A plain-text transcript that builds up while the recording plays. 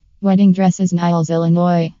Wedding Dresses Niles,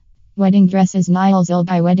 Illinois. Wedding Dresses Niles Ill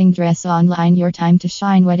by Wedding Dress Online. Your time to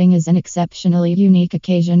shine. Wedding is an exceptionally unique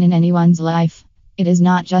occasion in anyone's life. It is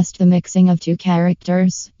not just the mixing of two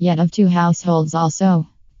characters, yet of two households also.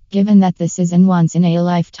 Given that this is an once in a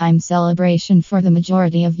lifetime celebration for the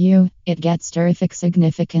majority of you, it gets terrific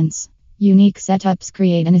significance. Unique setups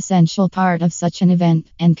create an essential part of such an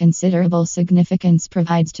event, and considerable significance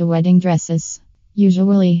provides to wedding dresses.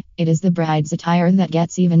 Usually, it is the bride's attire that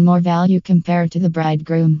gets even more value compared to the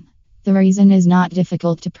bridegroom. The reason is not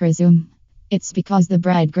difficult to presume. It's because the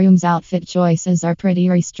bridegroom's outfit choices are pretty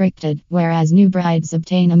restricted, whereas new brides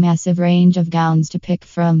obtain a massive range of gowns to pick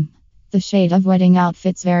from. The shade of wedding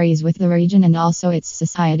outfits varies with the region and also its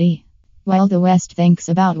society. While the West thinks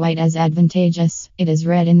about white as advantageous, it is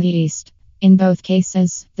red in the East. In both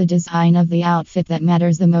cases, the design of the outfit that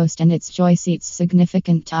matters the most and its choice eats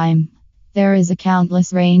significant time. There is a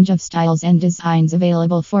countless range of styles and designs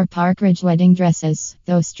available for Parkridge wedding dresses,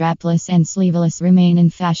 though strapless and sleeveless remain in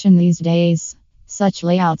fashion these days. Such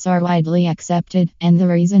layouts are widely accepted, and the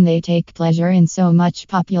reason they take pleasure in so much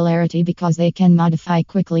popularity because they can modify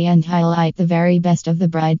quickly and highlight the very best of the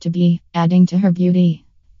bride-to-be, adding to her beauty.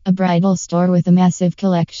 A bridal store with a massive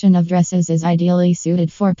collection of dresses is ideally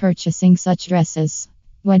suited for purchasing such dresses.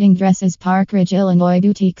 Wedding Dresses Parkridge, Illinois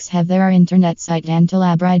boutiques have their internet site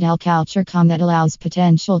DantalaBridelCulture.com that allows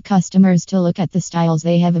potential customers to look at the styles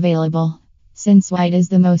they have available. Since white is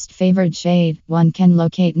the most favored shade, one can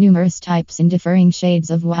locate numerous types in differing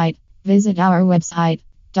shades of white. Visit our website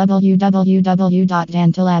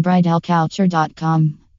www.DantalaBridelCulture.com.